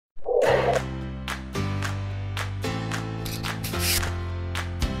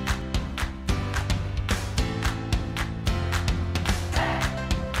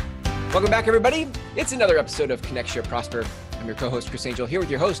Welcome back, everybody. It's another episode of Connect, Share, Prosper. I'm your co-host, Chris Angel, here with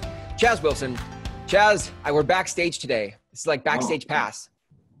your host, Chaz Wilson. Chaz, we're backstage today. This is like backstage pass.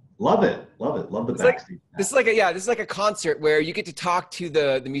 Love it. Love the backstage pass. This is like a concert where you get to talk to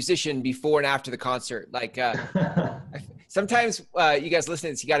the musician before and after the concert. Like sometimes you guys listening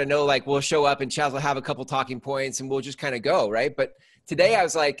to this, you got to know, like, we'll show up and Chaz will have a couple talking points and we'll just kind of go, right? But today I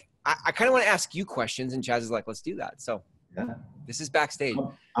was like, I kind of want to ask you questions, and Chaz is like, let's do that. So yeah. This is backstage.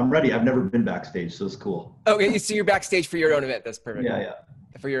 I'm ready. I've never been backstage, so it's cool. Okay, so you're backstage for your own event. That's perfect. Yeah.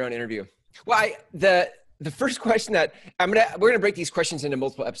 For your own interview. Well, the first question that we're gonna break these questions into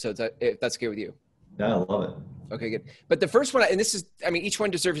multiple episodes, if that's okay with you. Yeah, I love it. Okay, good. But the first one, and this is, each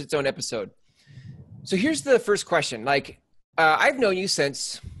one deserves its own episode. So here's the first question. Like, I've known you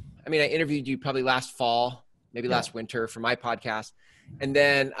since, I interviewed you probably last fall, maybe last winter for my podcast. And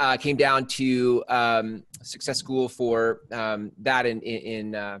then came down to Success School for that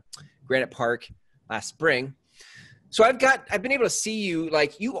in Granite Park last spring. So I've been able to see you,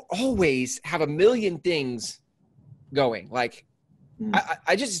 like, you always have a million things going. Like,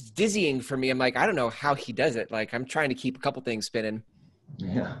 I just dizzying for me. I'm like, I don't know how he does it. Like, I'm trying to keep a couple things spinning.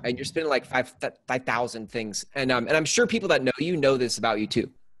 Yeah. And you're spinning like 5,000 things. And I'm sure people that know this about you too.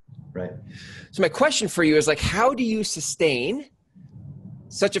 Right. So my question for you is, like, how do you sustain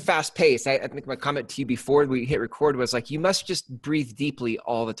such a fast pace? I think my comment to you before we hit record was like, you must just breathe deeply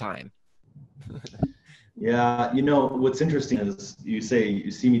all the time. Yeah. What's interesting is you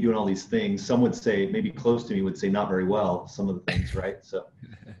see me doing all these things. Some would say, maybe close to me would say not very well, some of the things, right? So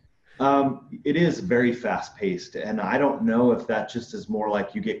it is very fast paced. And I don't know if that just is more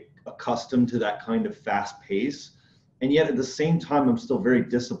like you get accustomed to that kind of fast pace. And yet at the same time, I'm still very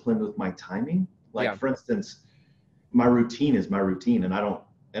disciplined with my timing. Like, for instance, my routine is my routine, and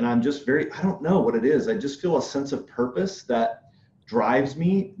I'm just I don't know what it is. I just feel a sense of purpose that drives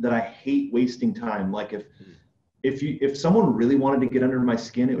me, that I hate wasting time. Like, if someone really wanted to get under my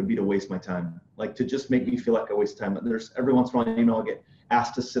skin, it would be to waste my time, like to just make me feel like I waste time. There's every once in a while, I'll get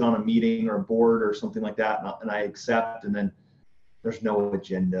asked to sit on a meeting or a board or something like that. And I accept, and then there's no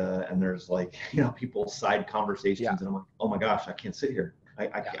agenda, and there's like, people's side conversations, and I'm like, oh my gosh, I can't sit here.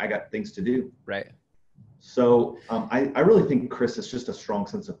 I got things to do. Right. So I really think, Chris, it's just a strong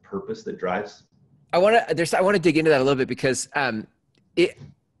sense of purpose that drives. I want to dig into that a little bit, because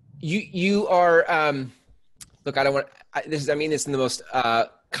you are look, I mean this in the most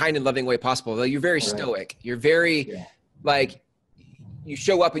kind and loving way possible. Though you're very stoic. You're very like, you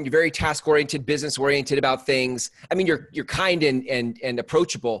show up and you're very task oriented, business oriented about things. You're kind and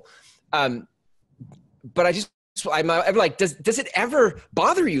approachable. But I'm like, does it ever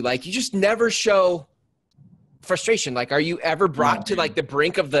bother you? Like, you just never show frustration. Like, are you ever brought to like the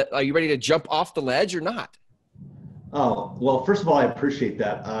brink of are you ready to jump off the ledge or not? Oh, well, first of all, I appreciate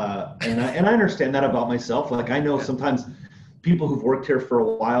that. And I understand that about myself. Like, I know sometimes people who've worked here for a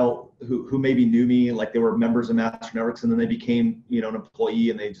while who maybe knew me, like they were members of Master Networks, and then they became, an employee,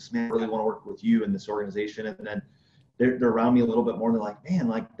 and they just, really want to work with you in this organization. And then they're around me a little bit more, and they're like, man,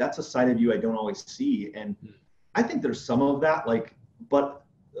 like, that's a side of you I don't always see. And I think there's some of that, like, but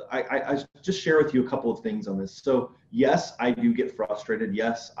I just share with you a couple of things on this. So yes, I do get frustrated.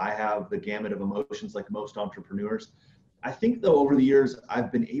 Yes, I have the gamut of emotions like most entrepreneurs. I think though, over the years, I've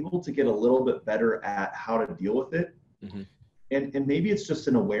been able to get a little bit better at how to deal with it. Mm-hmm. And maybe it's just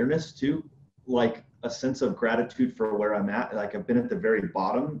an awareness too, like a sense of gratitude for where I'm at. Like, I've been at the very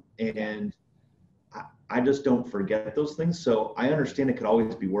bottom, and I just don't forget those things. So I understand it could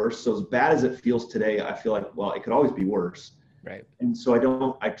always be worse. So as bad as it feels today, I feel like, well, it could always be worse. Right. And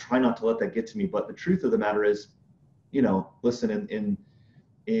so I try not to let that get to me. But the truth of the matter is, listen, in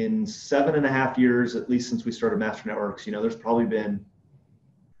 7.5 years, at least since we started Master Networks, there's probably been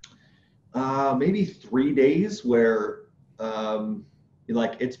maybe 3 days where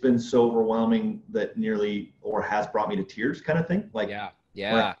like, it's been so overwhelming that nearly, or has brought me to tears, kind of thing. Like,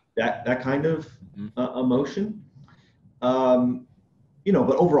 like that kind of emotion. But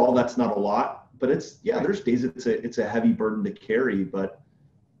overall, that's not a lot. But it's, there's days it's a heavy burden to carry, but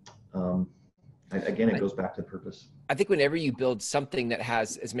again, it goes back to purpose. I think whenever you build something that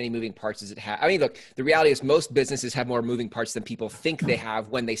has as many moving parts as it has, look, the reality is most businesses have more moving parts than people think they have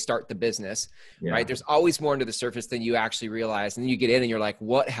when they start the business, right? There's always more under the surface than you actually realize. And then you get in and you're like,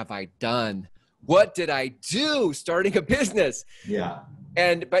 what have I done? What did I do starting a business? Yeah.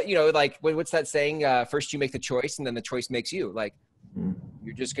 But like, what's that saying? First you make the choice, and then the choice makes you. Like,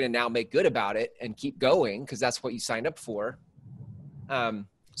 you're just going to now make good about it and keep going, because that's what you signed up for.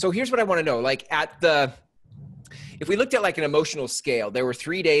 So here's what I want to know. Like, if we looked at like an emotional scale, there were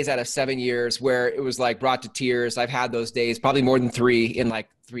 3 days out of 7 years where it was like brought to tears. I've had those days, probably more than 3 in like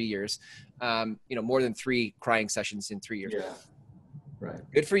 3 years. More than 3 crying sessions in 3 years. Yeah. Right.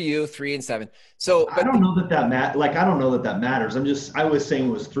 Good for you, 3 and 7. So I don't know that I don't know that matters. I was saying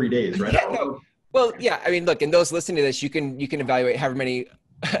it was 3 days, right? Yeah, no. Well, yeah. I mean, look, and those listening to this, you can evaluate however many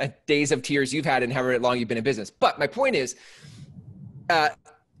days of tears you've had and however long you've been in business. But my point is,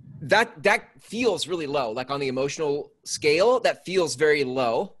 that feels really low. Like on the emotional scale, that feels very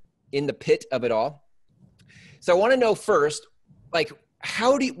low in the pit of it all. So I want to know first, like,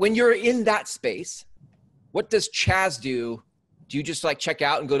 when you're in that space, what does Chaz do? Do you just like check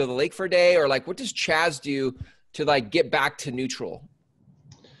out and go to the lake for a day? Or like, what does Chaz do to like get back to neutral?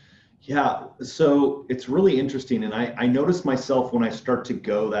 Yeah. So it's really interesting. And I notice myself when I start to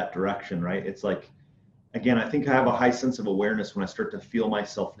go that direction, right? It's like, again, I think I have a high sense of awareness when I start to feel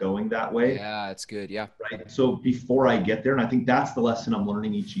myself going that way. Yeah, it's good. Yeah. Right. So before I get there, and I think that's the lesson I'm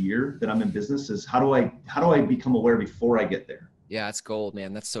learning each year that I'm in business is how do I become aware before I get there? Yeah, that's gold,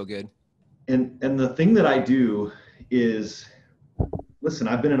 man. That's so good. And the thing that I do is, listen,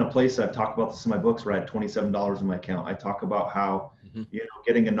 I've been in a place, I've talked about this in my books, where I had $27 in my account. I talk about how,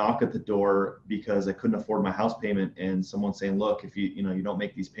 getting a knock at the door because I couldn't afford my house payment and someone saying, look, if you don't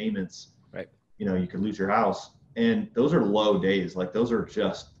make these payments, right, you could lose your house. And those are low days. Like those are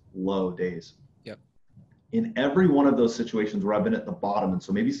just low days. Yep. In every one of those situations where I've been at the bottom, and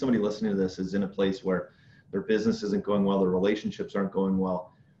so maybe somebody listening to this is in a place where their business isn't going well, their relationships aren't going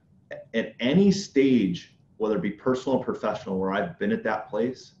well. At any stage, whether it be personal or professional, where I've been at that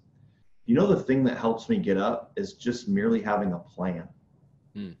place, the thing that helps me get up is just merely having a plan.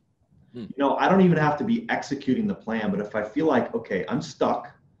 I don't even have to be executing the plan, but if I feel like, okay, I'm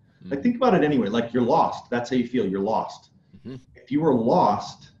stuck, like think about it anyway, like you're lost. That's how you feel. You're lost. If you were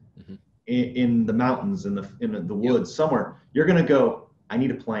lost in the mountains, in the woods somewhere, you're going to go, I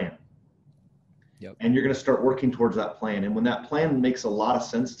need a plan. Yep. And you're going to start working towards that plan. And when that plan makes a lot of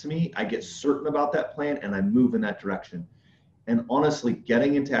sense to me, I get certain about that plan and I move in that direction. And honestly,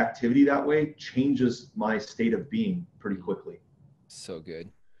 getting into activity that way changes my state of being pretty quickly. So good.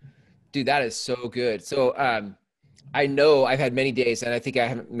 Dude, that is so good. So I know I've had many days, and I think I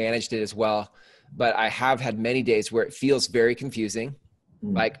haven't managed it as well, but I have had many days where it feels very confusing.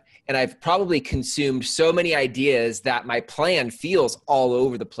 And I've probably consumed so many ideas that my plan feels all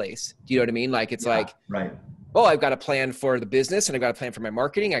over the place. Do you know what I mean? Like it's right. Oh, I've got a plan for the business, and I've got a plan for my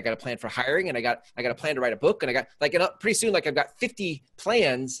marketing. I got a plan for hiring, and I got a plan to write a book, and I got pretty soon, like I've got 50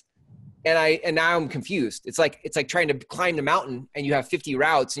 plans, and now I'm confused. It's like trying to climb the mountain and you have 50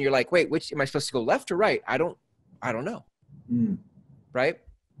 routes and you're like, wait, which am I supposed to go left or right? I don't know. Right.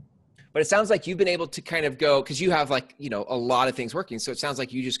 But it sounds like you've been able to kind of go, cause you have like, a lot of things working. So it sounds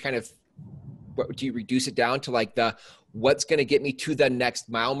like you just kind of, do you reduce it down to like what's going to get me to the next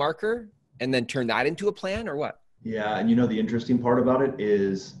mile marker and then turn that into a plan or what? Yeah. And the interesting part about it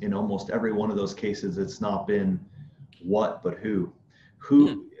is in almost every one of those cases, it's not been what, but who.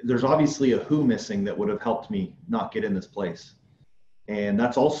 There's obviously a who missing that would have helped me not get in this place. And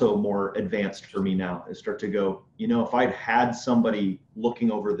that's also more advanced for me now, is start to go, if I'd had somebody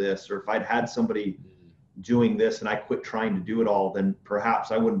looking over this, or if I'd had somebody doing this and I quit trying to do it all, then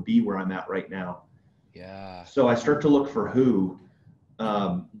perhaps I wouldn't be where I'm at right now. Yeah. So I start to look for who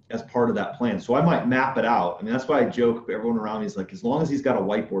as part of that plan. So I might map it out. I mean, that's why I joke, everyone around me is like, as long as he's got a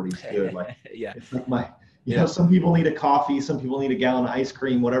whiteboard, he's good. Like, yeah. It's like some people need a coffee, some people need a gallon of ice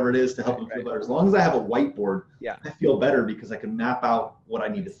cream, whatever it is to help them feel better. As long as I have a whiteboard, I feel better because I can map out what I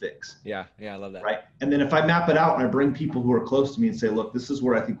need to fix. Yeah. Yeah. I love that. Right. And then if I map it out and I bring people who are close to me and say, look, this is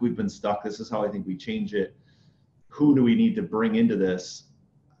where I think we've been stuck. This is how I think we change it. Who do we need to bring into this?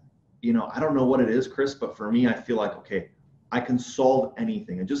 I don't know what it is, Chris, but for me, I feel like, okay, I can solve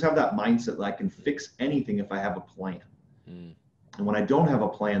anything. I just have that mindset that I can fix anything if I have a plan. And when I don't have a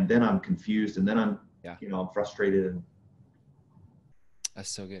plan, then I'm confused and then I'm frustrated. And that's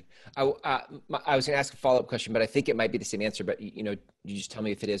so good. I was going to ask a follow-up question, but I think it might be the same answer, but you just tell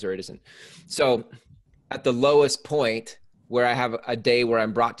me if it is or it isn't. So at the lowest point where I have a day where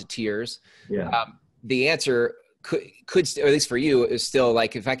I'm brought to tears, the answer could, or at least for you, is still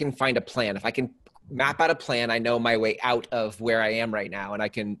like, if I can find a plan, if I can map out a plan, I know my way out of where I am right now, and I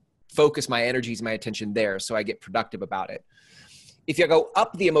can focus my energies, my attention there, so I get productive about it. If you go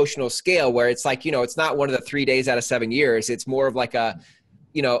up the emotional scale where it's like, it's not one of the 3 days out of 7 years, it's more of like a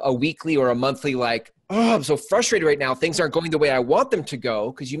weekly or a monthly, like, oh, I'm so frustrated right now. Things aren't going the way I want them to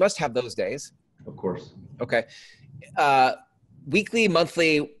go. Cause you must have those days. Of course. Okay. Weekly,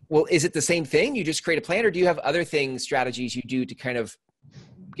 monthly. Well, is it the same thing? You just create a plan, or do you have other things, strategies you do to kind of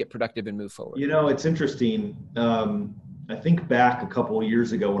get productive and move forward? You know, it's interesting. I think back a couple of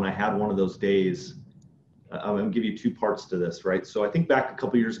years ago when I had one of those days. I'm going to give you two parts to this, right? So I think back a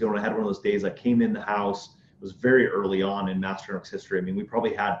couple of years ago when I had one of those days, I came in the house. It was very early on in Master Networks history. I mean, we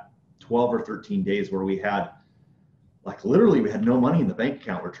probably had 12 or 13 days where we had, like, literally we had no money in the bank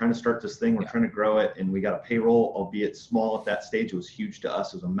account. We're trying to start this thing. We're trying to grow it. And we got a payroll, albeit small at that stage. It was huge to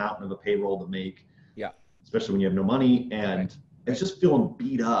us. It was a mountain of a payroll to make. Yeah. Especially when you have no money. And it's just feeling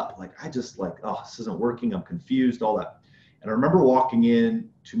beat up. Like, I just like, oh, this isn't working. I'm confused, all that. And I remember walking in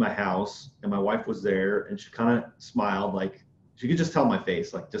to my house and my wife was there and she kind of smiled, like she could just tell my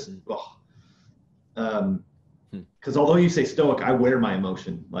face, like just, because although you say stoic, I wear my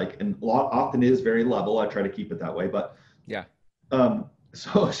emotion, like, and a lot often is very level. I try to keep it that way, but yeah.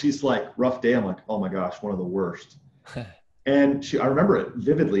 So she's like, rough day. I'm like, oh my gosh, one of the worst. And I remember it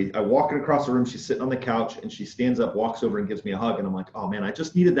vividly. I walk across the room. She's sitting on the couch and she stands up, walks over and gives me a hug. And I'm like, oh man, I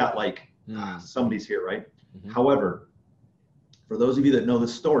just needed that. Like somebody's here. Right. Mm-hmm. However, for those of you that know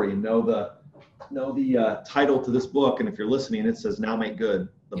this story and know the title to this book, and if you're listening, it says Now Make Good,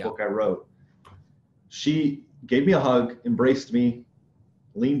 the book I wrote. She gave me a hug, embraced me,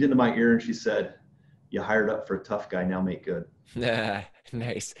 leaned into my ear, and she said, "You hired up for a tough guy, now make good."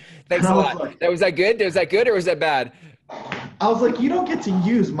 Nice. Thanks a lot. Was that good? Was that good or was that bad? I was like, you don't get to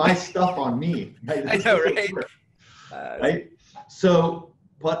use my stuff on me. Right? I know, right? Right? So,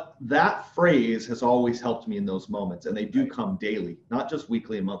 but that phrase has always helped me in those moments, and they do come daily, not just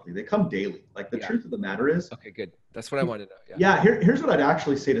weekly and monthly. They come daily. Like the truth of the matter is. Okay, good. That's what I wanted to know. Yeah. Here's what I'd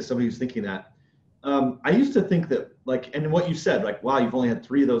actually say to somebody who's thinking that. I used to think that, like, and what you said, like, wow, you've only had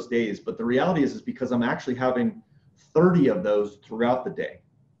 3 of those days, but the reality is because I'm actually having 30 of those throughout the day.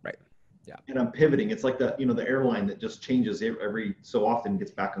 Right. Yeah. And I'm pivoting. It's like the airline that just changes every so often, gets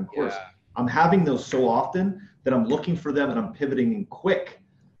back on course. Yeah. I'm having those so often that I'm looking for them and I'm pivoting quick,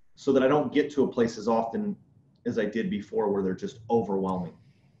 so that I don't get to a place as often as I did before where they're just overwhelming.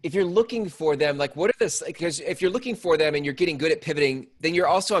 If you're looking for them, like what are this, because if you're looking for them and you're getting good at pivoting, then you're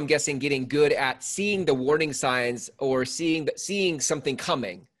also, I'm guessing, getting good at seeing the warning signs or seeing something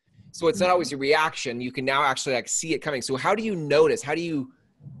coming. So it's not always a reaction. You can now actually like see it coming. So how do you notice? How do you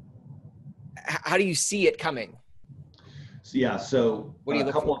see it coming? So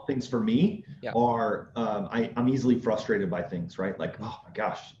a couple of things for me are I'm easily frustrated by things, right? Like, oh my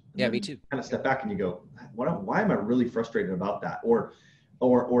gosh. Yeah, me too. Kind of step back and you go, why am I really frustrated about that? Or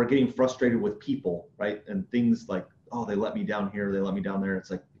getting frustrated with people, right? And things like, oh, they let me down here, they let me down there.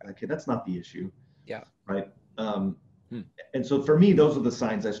 It's like, okay, that's not the issue. Yeah. Right. And so for me, those are the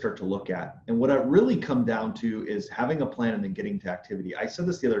signs I start to look at. And what I really come down to is having a plan and then getting to activity. I said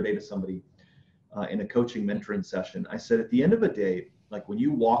this the other day to somebody in a coaching mentoring session. I said, at the end of a day, like when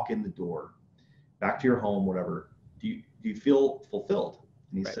you walk in the door, back to your home, whatever, do you feel fulfilled?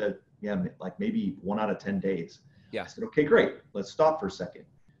 And he said, yeah, like maybe 1 out of 10 days. Yeah. I said, okay, great. Let's stop for a second.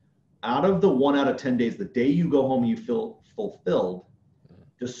 Out of the 1 out of 10 days, the day you go home and you feel fulfilled,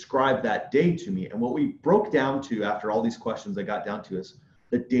 describe that day to me. And what we broke down to after all these questions I got down to is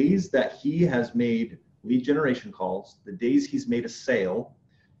the days that he has made lead generation calls, the days he's made a sale,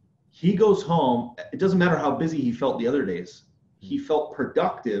 he goes home. It doesn't matter how busy he felt the other days. He felt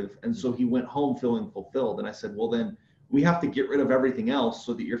productive. And so he went home feeling fulfilled. And I said, well, then we have to get rid of everything else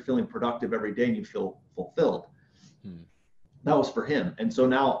so that you're feeling productive every day and you feel fulfilled. That was for him. And so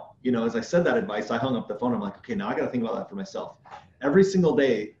now, as I said that advice, I hung up the phone. I'm like, okay, now I got to think about that for myself. Every single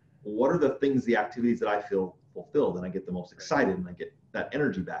day, what are the things, the activities that I feel fulfilled and I get the most excited and I get that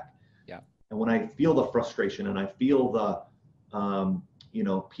energy back. Yeah. And when I feel the frustration and I feel the,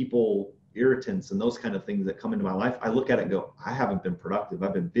 people irritants and those kind of things that come into my life, I look at it and go, I haven't been productive.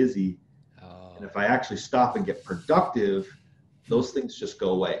 I've been busy. Oh. And if I actually stop and get productive, those things just go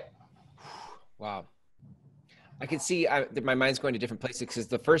away. Wow. I can see my mind's going to different places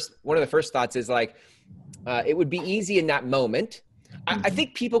because one of the first thoughts is like, it would be easy in that moment. I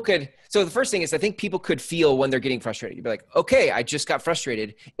think people could. So the first thing is I think people could feel when they're getting frustrated. You'd be like, okay, I just got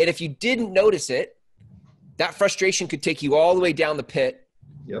frustrated. And if you didn't notice it, that frustration could take you all the way down the pit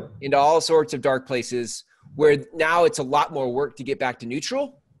into all sorts of dark places where now it's a lot more work to get back to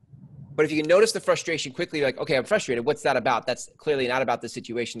neutral. But if you can notice the frustration quickly, you're like, okay, I'm frustrated. What's that about? That's clearly not about the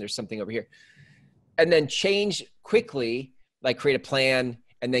situation. There's something over here. And then change quickly, like create a plan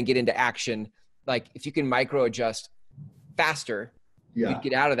and then get into action. Like if you can micro adjust faster, you'd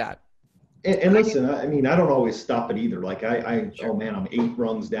get out of that. And listen, I mean, I don't always stop it either. Like oh man, I'm 8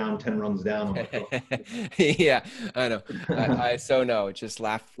 rungs down, 10 rungs down. I'm like, oh. Yeah, I know. I so know. Just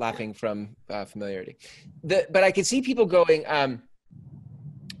laughing from familiarity. But I can see people going,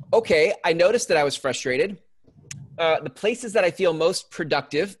 okay, I noticed that I was frustrated. The places that I feel most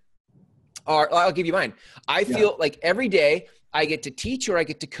productive are, I'll give you mine. I feel like every day I get to teach or I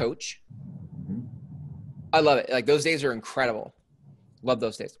get to coach. I love it. Like those days are incredible. Love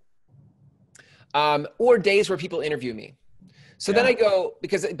those days. Or days where people interview me. So then I go,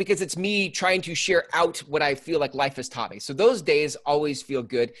 because it's me trying to share out what I feel like life has taught me. So those days always feel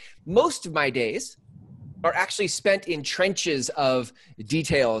good. Most of my days are actually spent in trenches of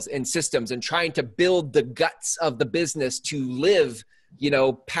details and systems and trying to build the guts of the business to live,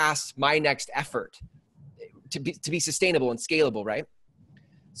 past my next effort to be sustainable and scalable, right?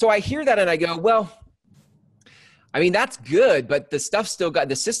 So I hear that and I go, well, I mean, that's good, but the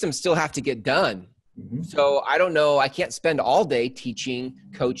systems still have to get done. Mm-hmm. So I don't know. I can't spend all day teaching,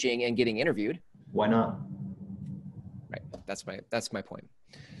 coaching, and getting interviewed. Why not? Right. That's my point.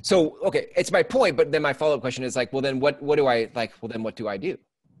 So, okay, it's my point, but then my follow-up question is like, well, then what do I like? Well, then what do I do?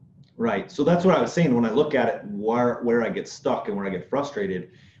 Right. So that's what I was saying. When I look at it, where I get stuck and where I get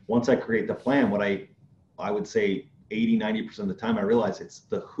frustrated, once I create the plan, what I would say 80, 90% of the time, I realize it's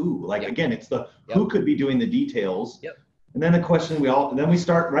the who. Like, again, it's the who could be doing the details. Yep. And then the question then we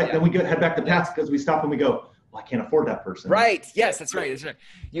start, right? Then we head back to Pat's because we stop and we go, well, I can't afford that person. Right. Yes, that's right. That's right.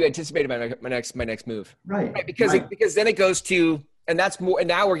 You anticipated my next move. Right. Because then it goes to, and that's more, and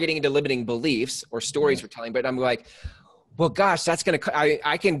now we're getting into limiting beliefs or stories we're telling, but I'm like, well, gosh, that's going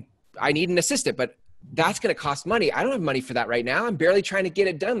to, I need an assistant, but that's going to cost money. I don't have money for that right now. I'm barely trying to get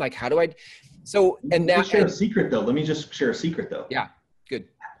it done. Like, how do I, so, and now. Share a secret though. Let me just share a secret though. Yeah. Good.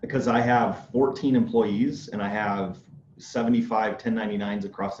 Because I have 14 employees and I have 75 1099s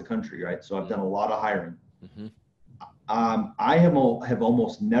across the country, right? So I've done a lot of hiring. Mm-hmm. I have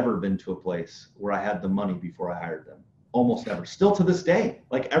almost never been to a place where I had the money before I hired them. Almost never. Still to this day,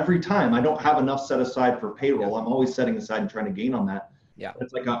 like every time I don't have enough set aside for payroll. I'm always setting aside and trying to gain on that. Yeah.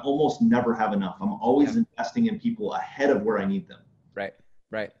 It's like I almost never have enough. I'm always investing in people ahead of where I need them.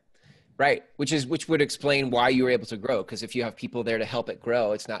 Right. Which would explain why you were able to grow. Because if you have people there to help it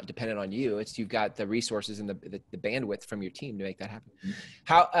grow, it's not dependent on you. It's you've got the resources and the bandwidth from your team to make that happen.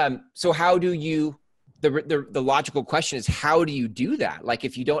 Mm-hmm. How do you, the logical question is, how do you do that? Like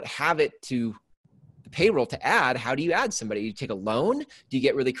if you don't have it to the payroll to add, how do you add somebody? You take a loan? Do you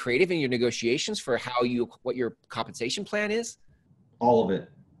get really creative in your negotiations for what your compensation plan is? All of it.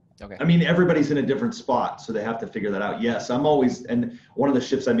 Okay. I mean, everybody's in a different spot, so they have to figure that out. Yes, I'm always, and one of the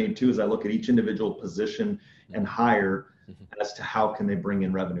shifts I made too is I look at each individual position and hire as to how can they bring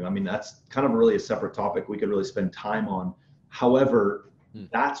in revenue. I mean, that's kind of really a separate topic we could really spend time on. However,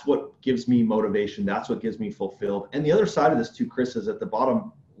 that's what gives me motivation. That's what gives me fulfilled. And the other side of this too, Chris, is at the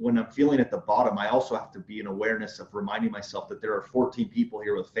bottom, when I'm feeling at the bottom, I also have to be in awareness of reminding myself that there are 14 people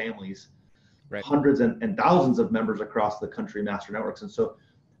here with families, hundreds and thousands of members across the country, master networks. And so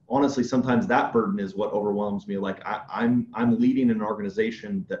honestly, sometimes that burden is what overwhelms me. Like I'm leading an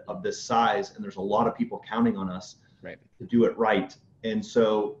organization of this size, and there's a lot of people counting on us to do it right. And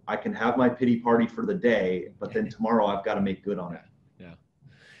so I can have my pity party for the day, but then tomorrow I've got to make good on it. Yeah.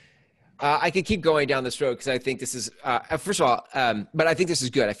 I could keep going down this road because I think this is, first of all, but I think this is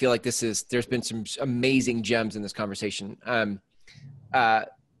good. I feel like there's been some amazing gems in this conversation. What I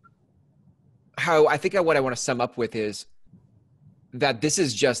want to sum up with is, that this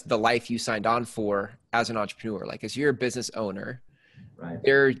is just the life you signed on for as an entrepreneur. Like as you're a business owner, right?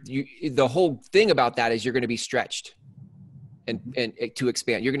 The whole thing about that is you're going to be stretched and to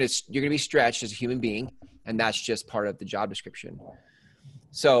expand. You're going to be stretched as a human being, and that's just part of the job description.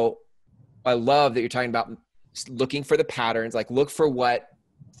 So I love that you're talking about looking for the patterns, like look for what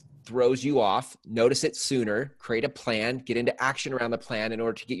throws you off, notice it sooner, create a plan, get into action around the plan in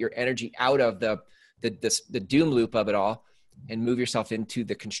order to get your energy out of the doom loop of it all, and move yourself into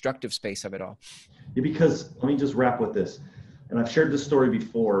the constructive space of it all. Yeah, because let me just wrap with this. And I've shared this story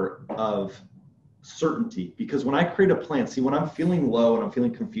before of certainty, because when I create a plan, see, when I'm feeling low and I'm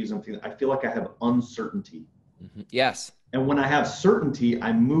feeling confused, I feel like I have uncertainty. Mm-hmm. Yes. And when I have certainty,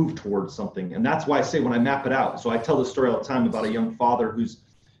 I move towards something. And that's why I say when I map it out. So I tell this story all the time about a young father who's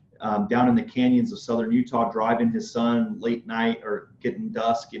down in the canyons of southern Utah, driving his son late night or getting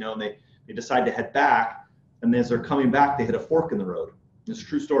dusk, and they decide to head back. And as they're coming back, they hit a fork in the road. It's a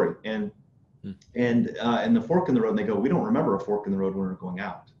true story. And the fork in the road, and they go, we don't remember a fork in the road when we're going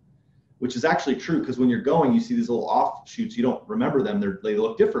out, which is actually true, because when you're going, you see these little offshoots. You don't remember them. They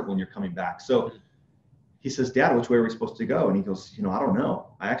look different when you're coming back. So he says, Dad, which way are we supposed to go? And he goes, I don't know.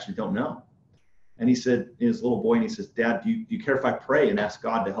 I actually don't know. And he said, his little boy, and he says, Dad, do you care if I pray and ask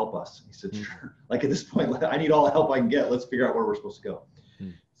God to help us? He said, sure. Like at this point, I need all the help I can get. Let's figure out where we're supposed to go.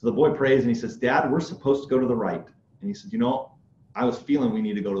 So the boy prays and he says, Dad, we're supposed to go to the right. And he said, I was feeling we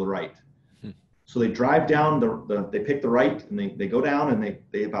need to go to the right. So they drive down they pick the right, and they go down, and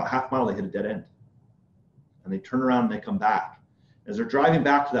they about half mile, they hit a dead end. And they turn around and they come back. As they're driving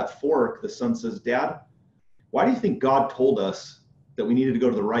back to that fork, the son says, "Dad, why do you think God told us that we needed to go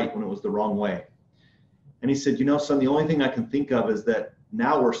to the right when it was the wrong way?" And he said, "Son, the only thing I can think of is that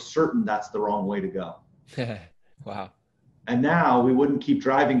now we're certain that's the wrong way to go." Wow. And now we wouldn't keep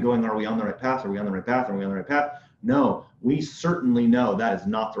driving going, "Are we on the right path? Are we on the right path? Are we on the right path?" No, we certainly know that is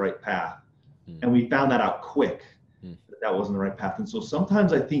not the right path. And we found that out quick, that wasn't the right path. And so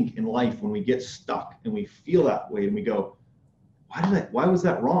sometimes I think in life, when we get stuck and we feel that way and we go, why was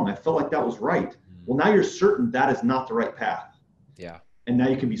that wrong? I felt like that was right. Well, now you're certain that is not the right path. Yeah. And now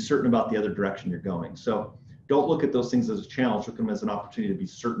you can be certain about the other direction you're going. So don't look at those things as a challenge. Look at them as an opportunity to be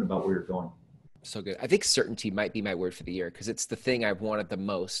certain about where you're going. So good. I think certainty might be my word for the year, because it's the thing I've wanted the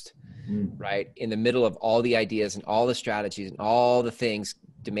most, right? In the middle of all the ideas and all the strategies and all the things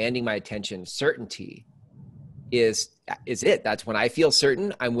demanding my attention, certainty is it. That's when I feel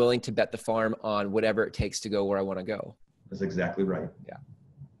certain, I'm willing to bet the farm on whatever it takes to go where I want to go. That's exactly right. Yeah.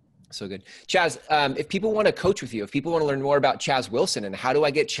 So good. Chaz, if people want to coach with you, if people want to learn more about Chaz Wilson and how do I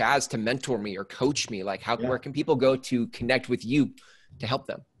get Chaz to mentor me or coach me, like where can people go to connect with you to help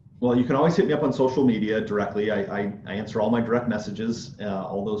them? Well, you can always hit me up on social media directly. I answer all my direct messages,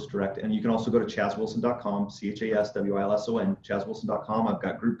 all those direct. And you can also go to chazwilson.com, CHASWILSON, chazwilson.com. I've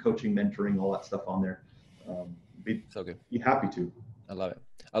got group coaching, mentoring, all that stuff on there. So good. Be happy to. I love it.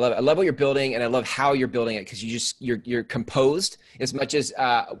 I love it. I love what you're building, and I love how you're building it, because you're composed as much as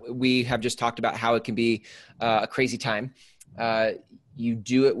we have just talked about how it can be a crazy time. You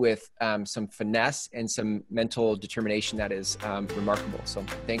do it with some finesse and some mental determination that is remarkable. So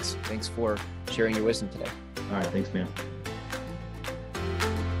thanks for sharing your wisdom today. All right. Thanks, man.